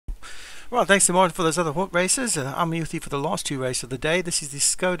Well, thanks to Martin for those other races. I'm with you for the last two races of the day. This is the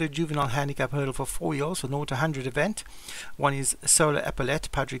Skoda Juvenile Handicap Hurdle for 4-year-olds with 0 to 100 event. One is Solar Epaulette,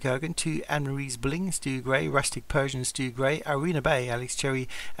 Patrick Hogan. 2, Anne-Marie's Bling, Stu Gray. Rustic Persian, Stu Gray. Arena Bay, Alex Cherry.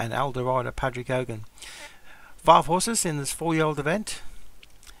 And Eldorado, Patrick Hogan. 5 horses in this 4-year-old event.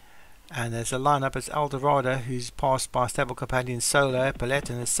 And there's a lineup as Eldorado, who's passed by stable companion Solar Epaulette,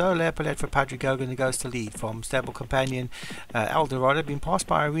 and the Solar Epaulette for Patrick Hogan, who goes to lead from stable companion Eldorado, been passed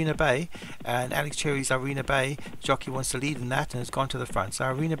by Arena Bay, and Alex Cherry's Arena Bay jockey wants to lead in that and has gone to the front. So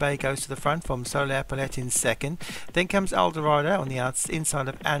Arena Bay goes to the front from Solar Epaulette in second. Then comes Eldorado on the inside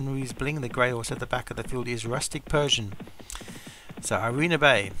of Anne-Marie's Bling. The grey horse at the back of the field is Rustic Persian. So Arena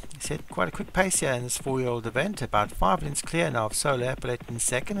Bay set quite a quick pace here in this 4-year-old event, about 5 lengths clear now of Solar Epaulette in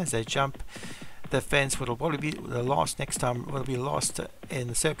second as they jump the fence. Will probably be the last next time, will be last in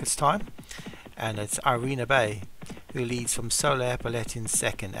the circuit's time, and it's Arena Bay who leads from Solar Epaulette in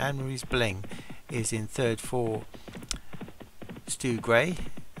second. Anne-Marie's Bling is in third for Stu Gray.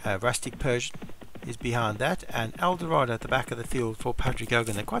 Rustic Persian is behind that, and Eldorado at the back of the field for Patrick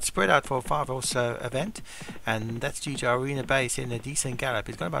Hogan. They're quite spread out for a 5-horse event, and that's due to Arena Bay in a decent gallop.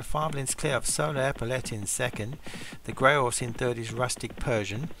 He's got about 5 lengths clear of Solar Epaulette in second. The grey horse in third is Rustic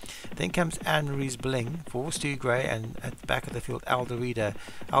Persian. Then comes Anne-Marie's Bling for Stu Gray, and at the back of the field Eldorado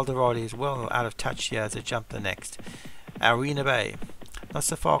is well out of touch here as they jump the next. Arena Bay not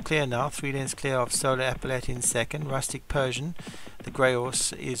so far clear now, 3 lengths clear of Solar Epaulette in second. Rustic Persian, the grey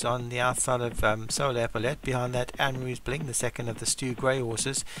horse, is on the outside of Solar Epaulette. Behind that, Anne-Marie's Bling, the second of the Stu Gray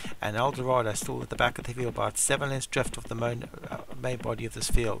horses, and Eldorado still at the back of the field, about 7 lengths drift of the main body of this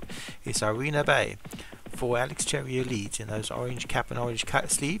field. It's Arena Bay for Alex Cherry, who leads in those orange cap and orange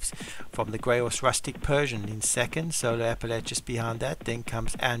sleeves, from the grey horse Rustic Persian in second. Solar Epaulette just behind that. Then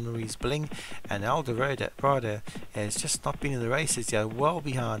comes Anne-Marie's Bling, and Eldorado has just not been in the races. They're well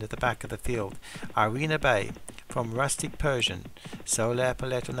behind at the back of the field. Arena Bay from Rustic Persian. Solar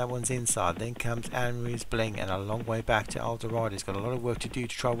Epaulette on that one's inside. Then comes Anne-Marie's Bling, and a long way back to Eldorado. He's got a lot of work to do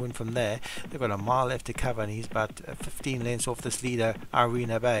to try and win from there. They've got a mile left to cover, and he's about 15 lengths off this leader,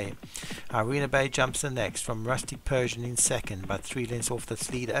 Arena Bay. Arena Bay jumps the next from Rustic Persian in second, about 3 lengths off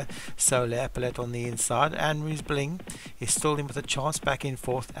this leader. Solar Epaulette on the inside. Anne-Marie's Bling is still in with a chance back in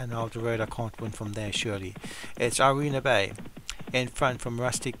fourth, and Eldorado can't win from there surely. It's Arena Bay in front from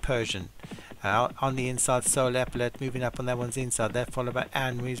Rustic Persian. On the inside, Solar Epaulette moving up on that one's inside. That followed by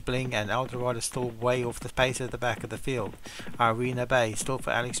Anne-Marie's Bling, and Eldorado still way off the pace at the back of the field. Arena Bay still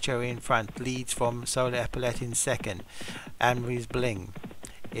for Alex Cherry in front, leads from Solar Epaulette in second. Anne-Marie's Bling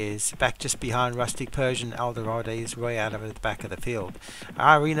is back just behind Rustic Persian. Eldorado is way out of it at the back of the field.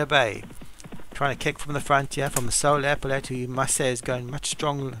 Arena Bay trying to kick from the front here from Solar Epaulette, who you must say is going much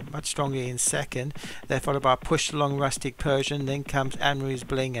stronger in second. They're followed by push along Rustic Persian. Then comes Anne-Marie's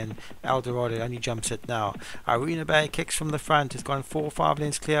Bling, and Eldorado only jumps it now. Arena Bay kicks from the front. Has gone 4 or 5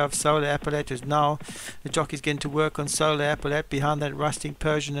 lengths clear of Solar Epaulette. Is now the jockey's getting to work on Solar Epaulette. Behind that, Rustic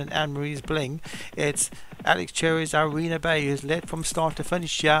Persian and Anne-Marie's Bling. It's Alex Cherry's Arena Bay, who's led from start to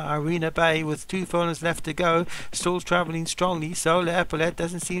finish here. Arena Bay with 2 furlongs left to go, still travelling strongly. Solar Epaulette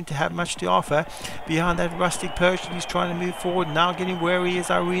doesn't seem to have much to offer. Behind that, Rustic Persian is trying to move forward, now getting wary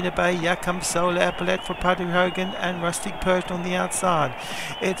is Arena Bay. Here comes Solar Epaulette for Patrick Hogan, and Rustic Persian on the outside.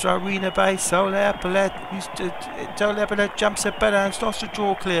 It's Arena Bay. Solar Epaulette jumps it better and starts to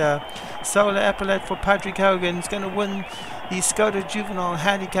draw clear. Solar Epaulette for Patrick Hogan is going to win the Skoda Juvenile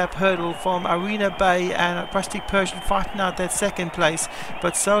Handicap Hurdle from Arena Bay, and Rustic Persian fighting out that second place,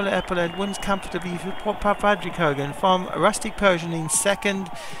 but Solar Epaulette wins comfortably for Patrick Hogan from Rustic Persian in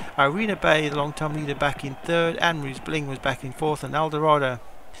second. Arena Bay, the long-time leader, back in third. Anne-Marie's Bling was back in fourth, and Eldorado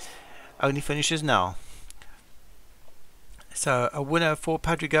only finishes now. So a winner for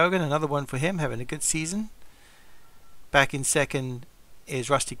Patrick Hogan, another one for him, having a good season. Back in second is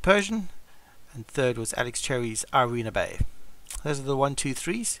Rustic Persian, and third was Alex Cherry's Arena Bay. Those are the 1, 2,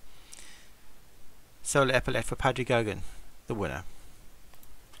 3s. Solar Epaulette for Patrick Hogan, the winner.